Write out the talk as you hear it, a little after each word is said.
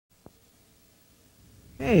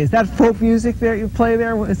Hey, is that folk music that you play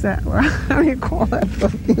there? What is that? How do you call that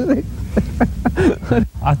folk music?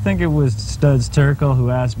 I think it was Studs Terkel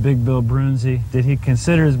who asked Big Bill Brunzi, did he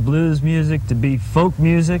consider his blues music to be folk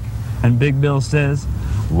music? And Big Bill says,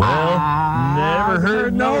 well, never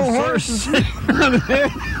heard no horse.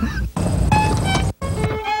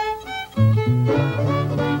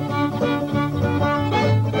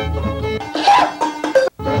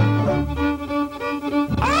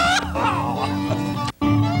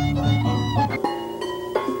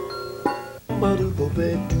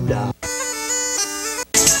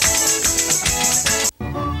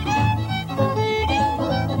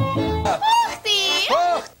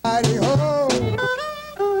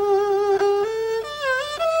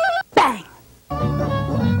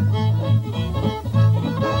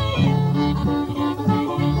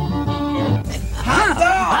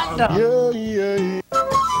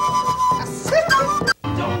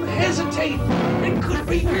 Don't hesitate. It could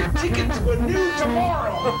be your ticket to a new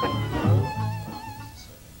tomorrow.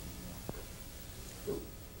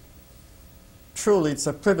 Truly, it's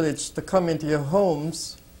a privilege to come into your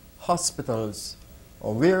homes, hospitals,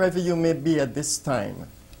 or wherever you may be at this time,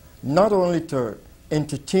 not only to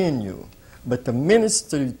entertain you, but to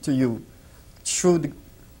minister to you through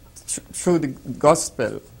the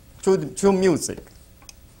gospel, through music.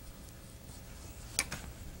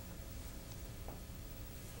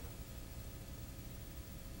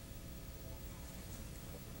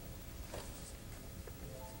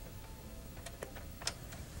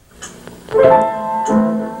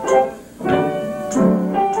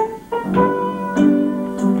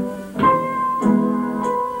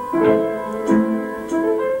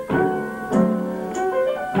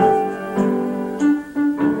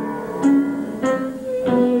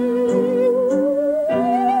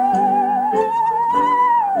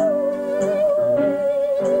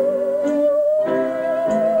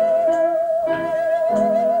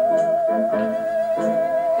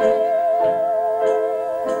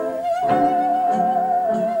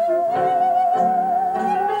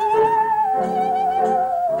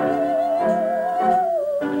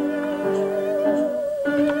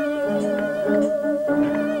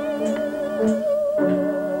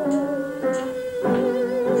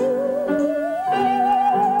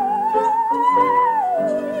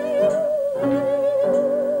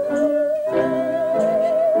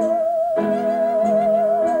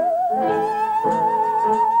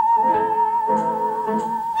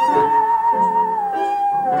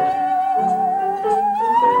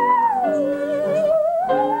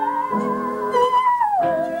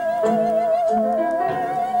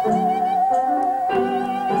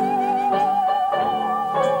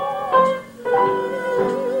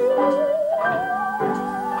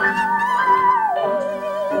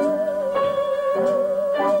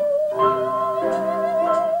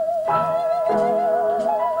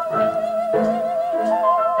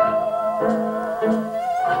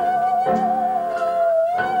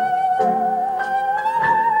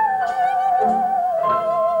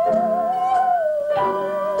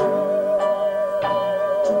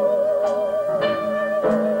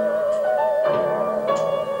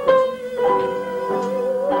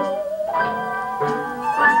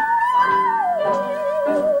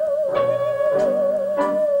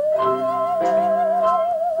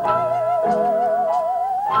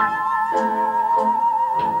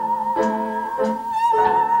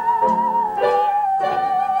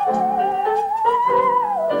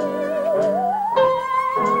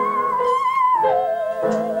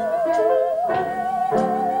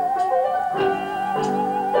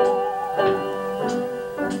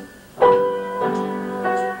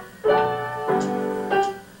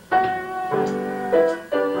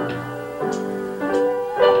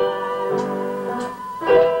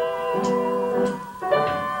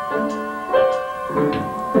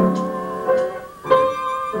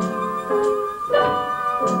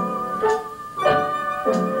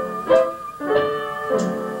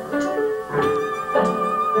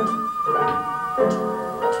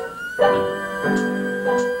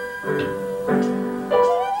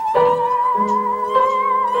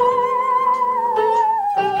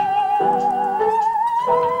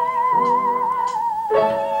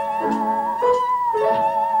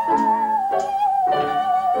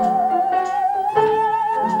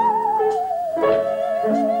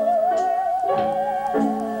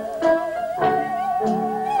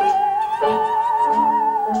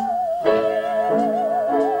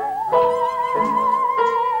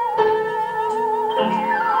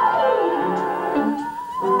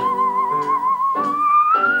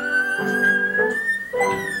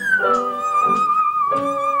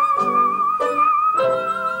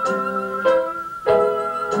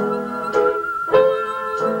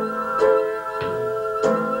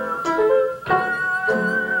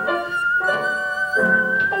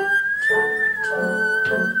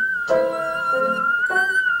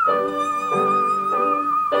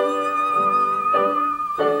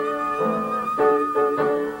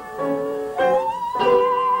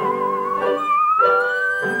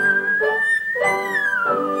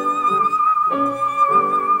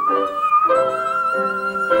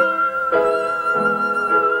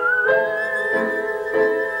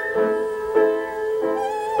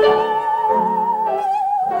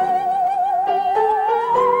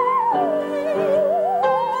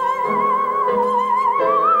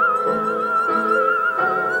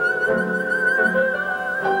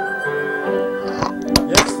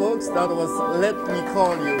 that was Let Me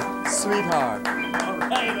Call You Sweetheart. All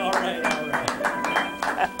right, all right, all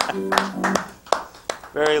right.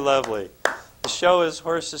 Very lovely. The show is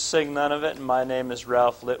Horses Sing None of It, and my name is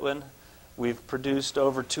Ralph Litwin. We've produced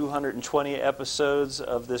over 220 episodes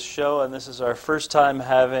of this show, and this is our first time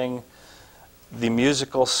having the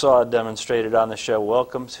musical saw demonstrated on the show.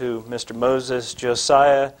 Welcome to Mr. Moses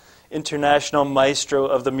Josiah, International Maestro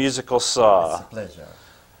of the musical saw. It's a pleasure.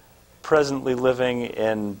 Presently living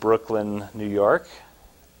in Brooklyn, New York,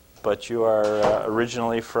 but you are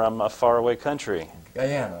originally from a faraway country.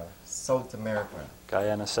 Guyana, South America.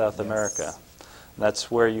 Guyana, South Yes. America. And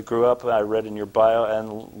that's where you grew up, I read in your bio,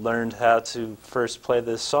 and learned how to first play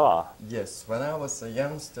the saw. Yes, when I was a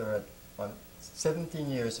youngster, at 17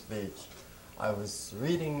 years of age, I was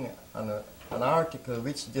reading an article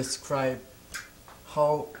which described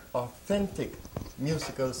how authentic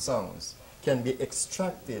musical songs can be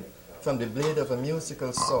extracted from the blade of a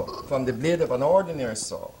musical saw, from the blade of an ordinary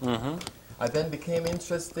saw. Mm-hmm. I then became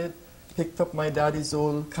interested, picked up my daddy's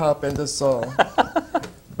old carpenter saw,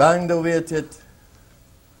 banged away at it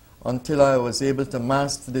until I was able to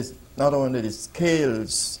master this, not only the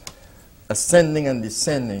scales, ascending and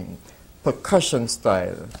descending, percussion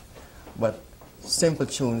style, but simple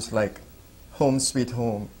tunes like Home Sweet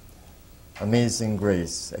Home, Amazing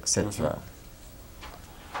Grace, etc.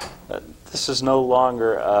 This is no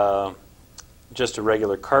longer just a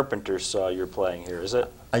regular carpenter saw you're playing here, is it?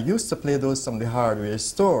 I used to play those from the hardware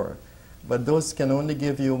store, but those can only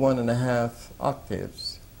give you 1.5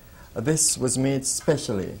 octaves. This was made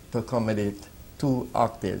specially to accommodate 2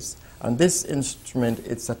 octaves. And this instrument,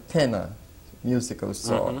 it's a tenor musical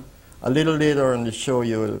saw. A little later on the show,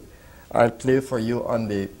 I'll play for you on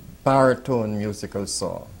the baritone musical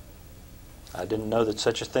saw. I didn't know that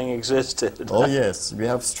such a thing existed. Oh yes, we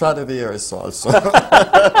have Stradivarius also.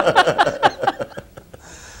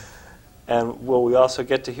 And will we also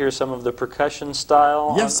get to hear some of the percussion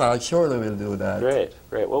style? Yes, I surely will do that. Great,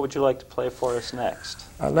 great. What would you like to play for us next?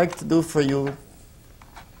 I'd like to do for you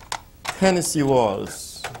Tennessee Waltz.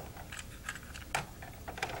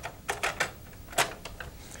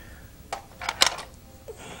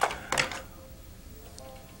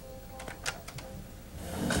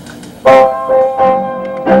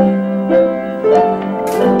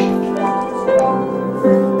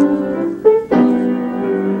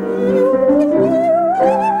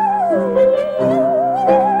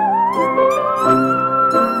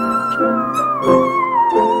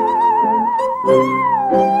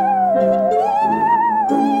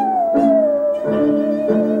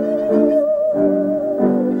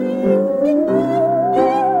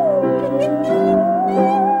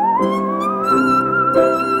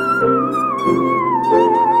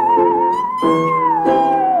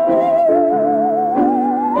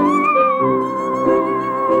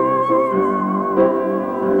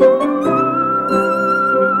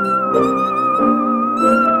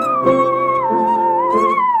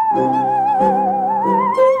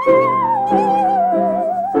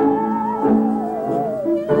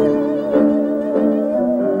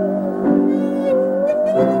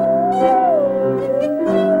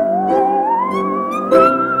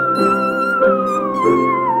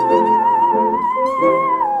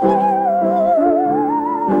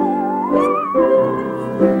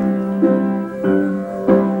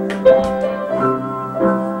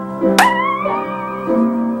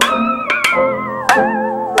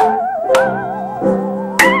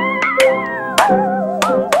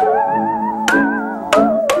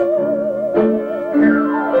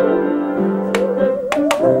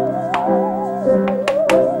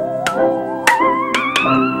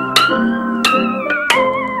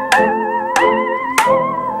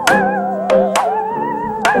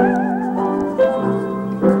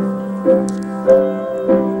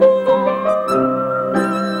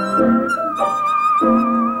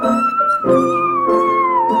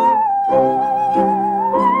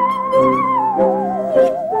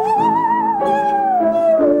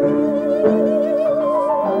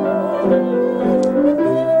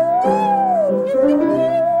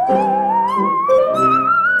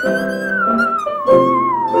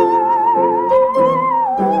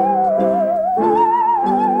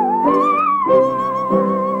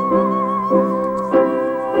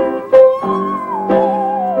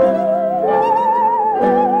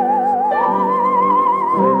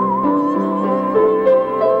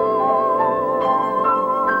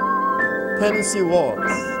 Tennessee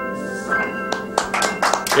Waltz.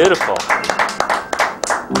 Beautiful.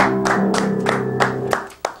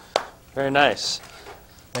 Very nice.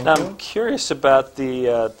 Thank Now, you. I'm curious about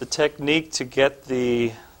the technique to get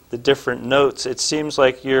the different notes. It seems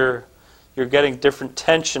like you're you're getting different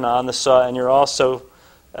tension on the saw, and you're also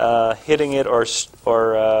hitting it or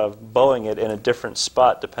bowing it in a different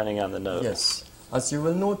spot depending on the note. Yes. As you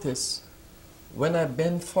will notice, when I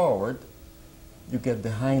bend forward, you get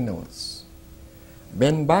the high notes.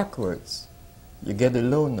 Bend backwards, you get the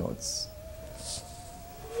low notes.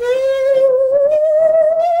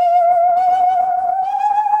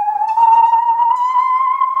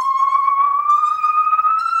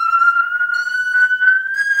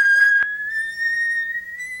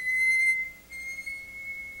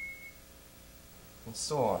 And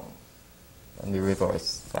so on the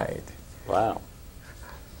reverse side. Wow.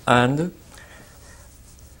 And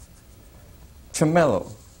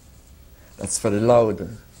tremolo, that's for the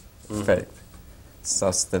loud effect,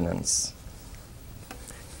 sustenance.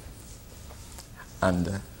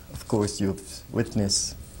 And of course you've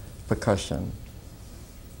witnessed percussion.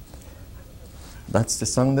 That's the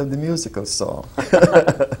sound of the musical saw.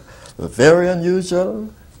 Very unusual,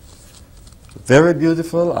 very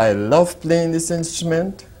beautiful. I love playing this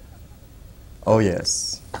instrument. Oh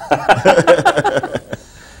yes.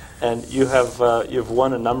 And you have you've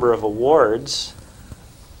won a number of awards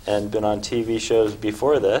and been on TV shows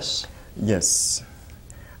before this. Yes.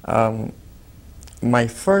 My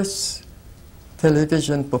first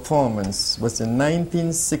television performance was in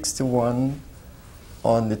 1961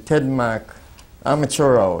 on the Ted Mack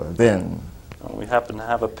Amateur Hour then. We happen to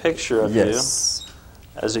have a picture of Yes. you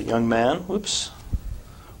as a young man. Whoops.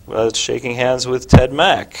 Well, it's shaking hands with Ted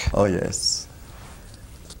Mack. Oh yes.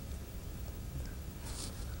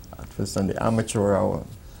 That was on the Amateur Hour.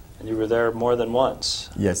 And you were there more than once.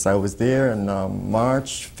 Yes, I was there on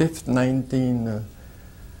March 5th,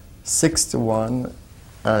 1961,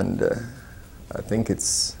 and I think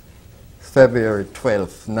it's February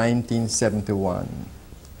 12th, 1971.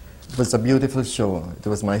 It was a beautiful show. It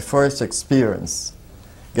was my first experience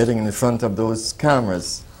getting in front of those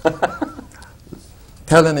cameras.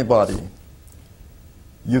 Tell anybody,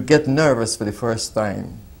 you get nervous for the first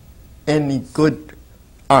time. Any good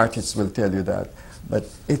artist will tell you that. But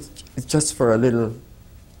it's just for a little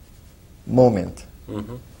moment.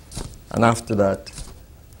 Mm-hmm. And after that,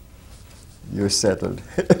 you're settled.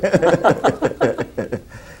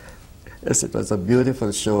 Yes, it was a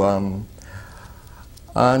beautiful show.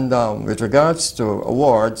 And with regards to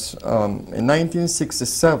awards, in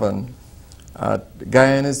 1967, at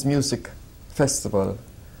Guyana's Music Festival,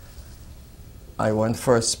 I won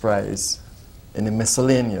first prize in the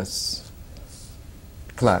miscellaneous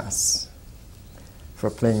class for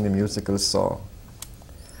playing the musical saw.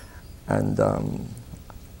 And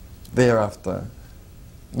thereafter,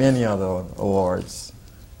 many other awards.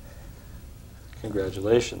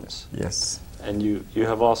 Congratulations. Yes. And you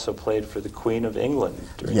have also played for the Queen of England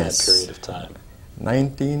during Yes. that period of time.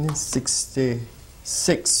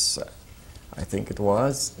 1966, I think it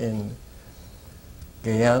was, in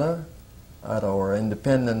Guyana at our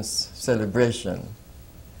independence celebration.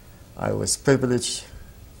 I was privileged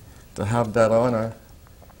to have that honor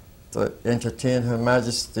to entertain Her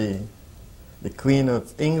Majesty, the Queen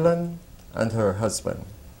of England, and her husband.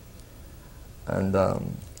 And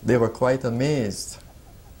they were quite amazed.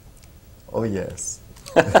 Oh yes.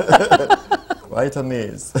 Quite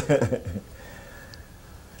amazed.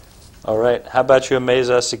 All right. How about you amaze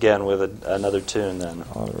us again with another tune then?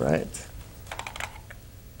 All right.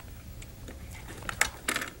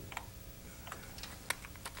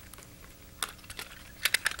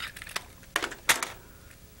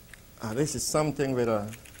 This is something with a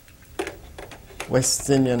West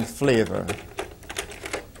Indian flavor.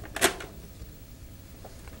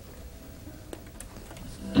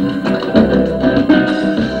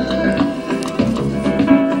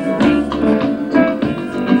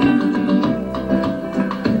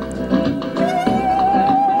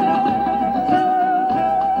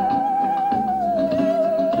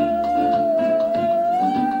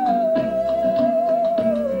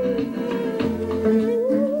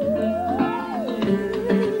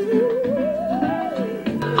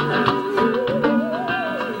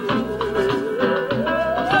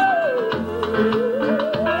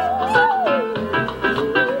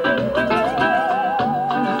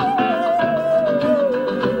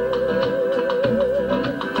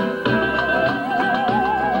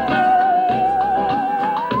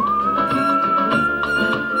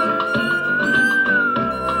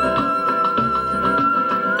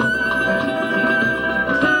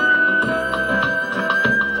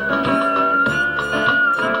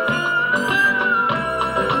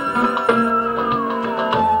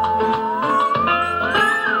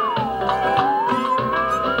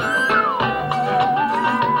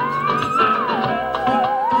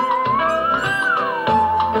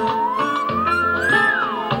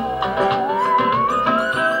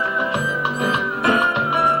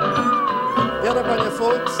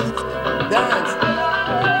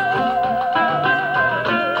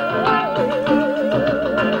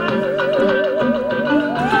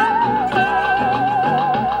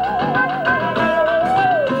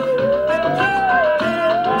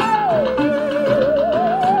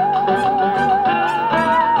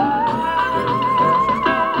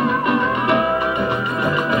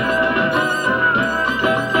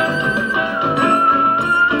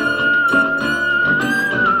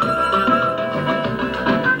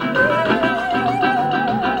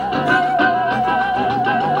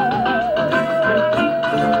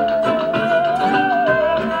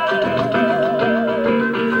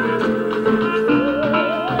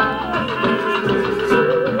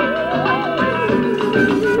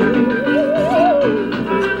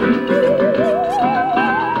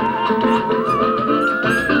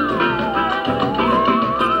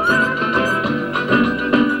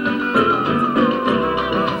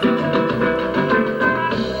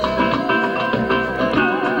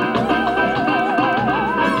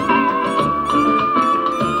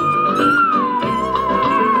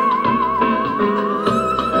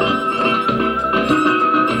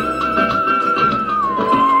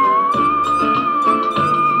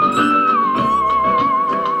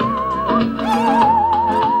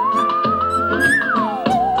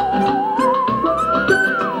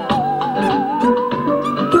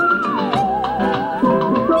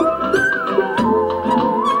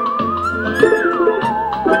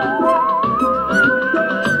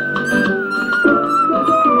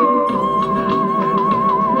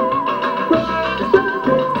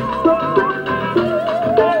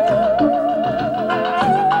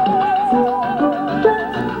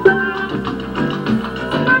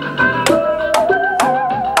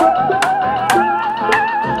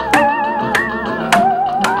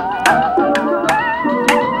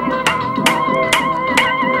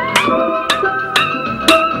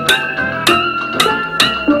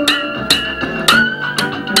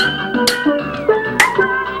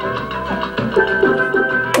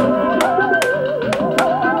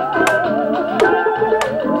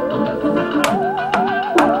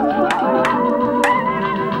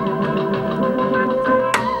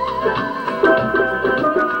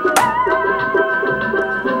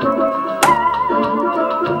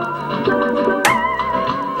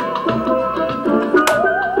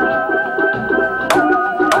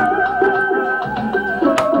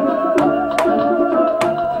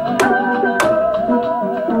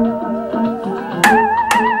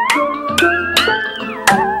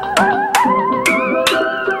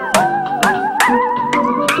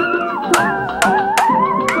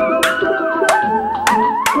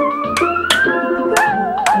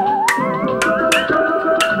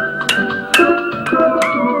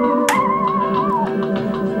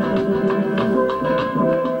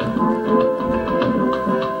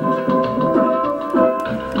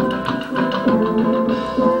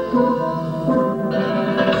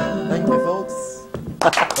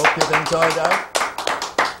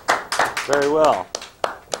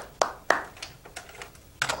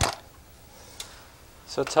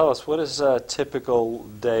 So tell us, what is a typical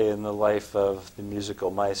day in the life of the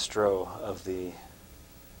musical maestro of the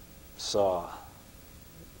saw?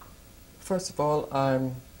 First of all,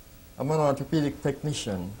 I'm an orthopedic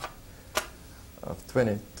technician of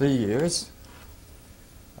 23 years,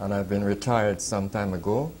 and I've been retired some time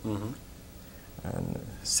ago. Mm-hmm. And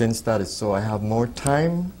since that is so, I have more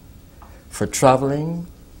time for traveling.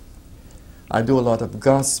 I do a lot of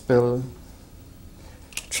gospel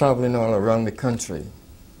traveling all around the country.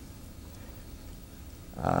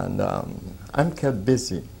 And I'm kept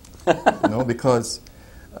busy, you know, because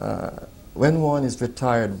when one is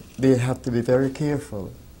retired, they have to be very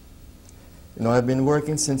careful. You know, I've been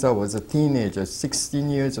working since I was a teenager, 16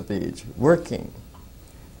 years of age, working.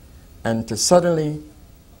 And to suddenly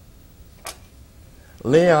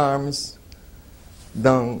lay arms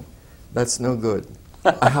down, that's no good.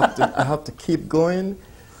 I have to keep going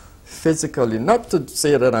physically, not to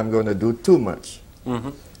say that I'm going to do too much,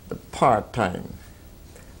 Mm-hmm. but part-time,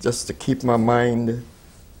 just to keep my mind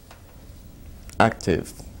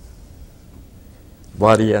active,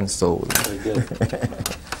 body and soul. Very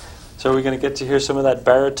good. So are we going to get to hear some of that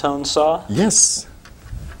baritone saw? Yes.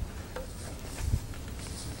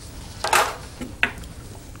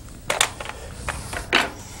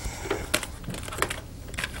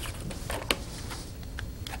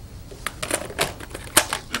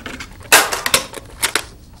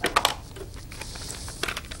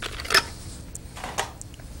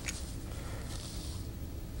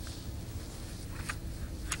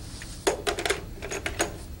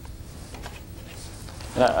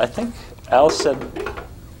 I think Al said,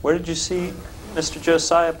 where did you see Mr.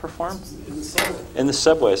 Josiah perform? In the subway. In the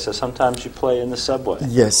subway, so sometimes you play in the subway.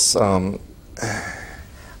 Yes,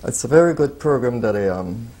 it's a very good program that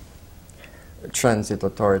a transit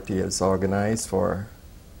authority has organized for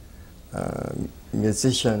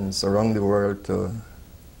musicians around the world to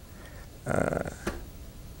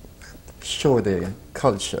show their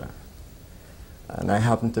culture. And I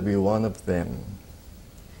happen to be one of them.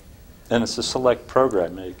 And it's a select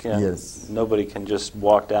program. You can't, Yes. Nobody can just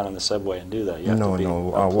walk down in the subway and do that. You have No, to be no,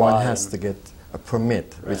 apply one has and- to get a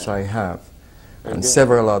permit, which Right. I have, Very and good.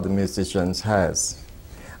 several other musicians has.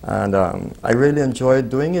 And I really enjoy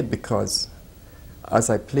doing it because as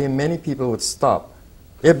I play, many people would stop.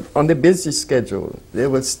 On the busy schedule, they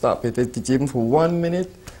would stop it even for 1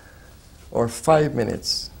 minute or 5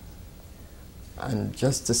 minutes. And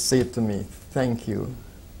just to say to me, thank you,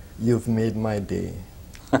 you've made my day.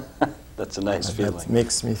 That's a nice And feeling. that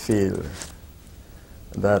makes me feel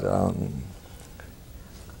that I'm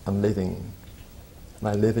living.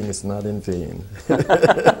 My living is not in vain.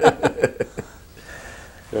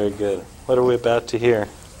 Very good. What are we about to hear?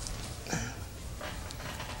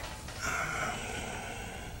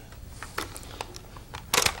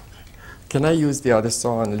 Can I use the other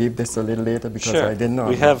saw and leave this a little later because Sure. I did not.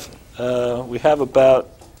 We have about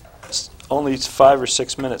only 5 or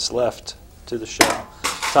 6 minutes left to the show.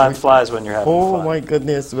 Time flies when you're having Oh fun. my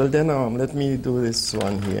goodness! Well then, let me do this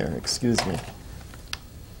one here. Excuse me.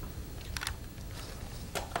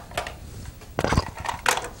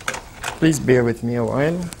 Please bear with me a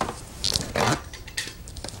while.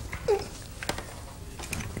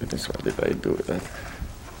 Goodness, why did I do that?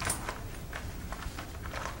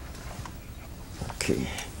 Okay.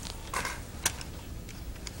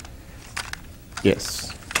 Yes.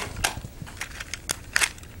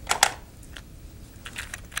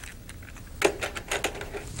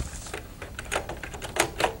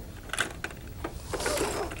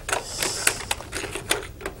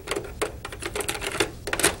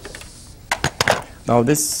 Now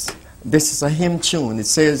this is a hymn tune. It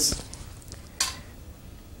says,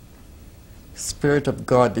 Spirit of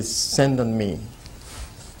God, descend on me.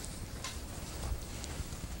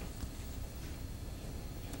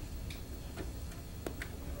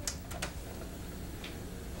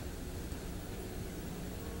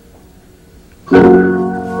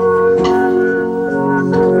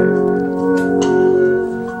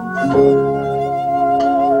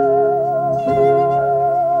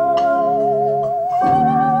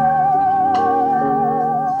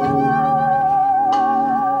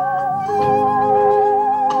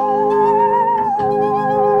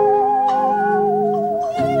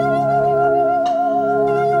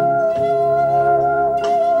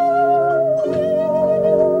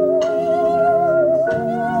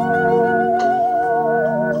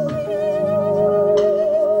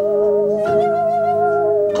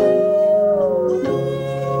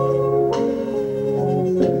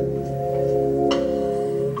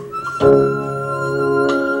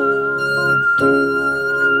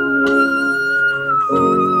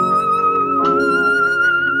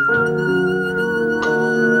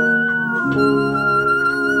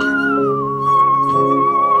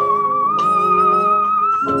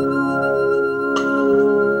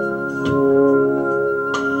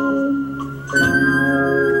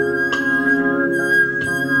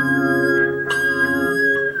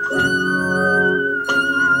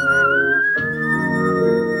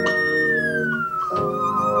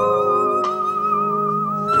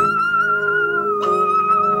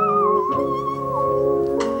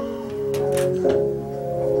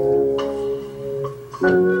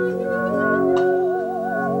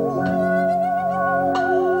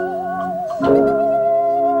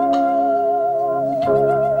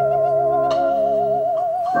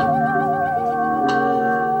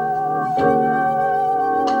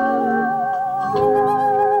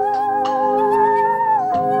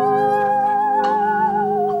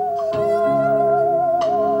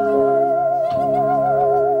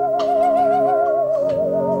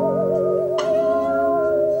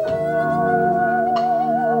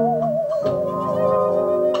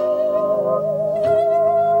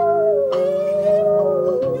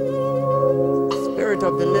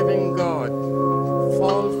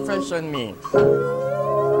 question me.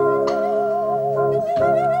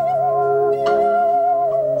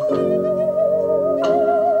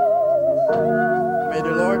 May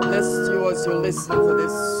the Lord bless you as you listen to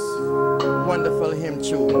this wonderful hymn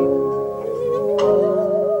tune.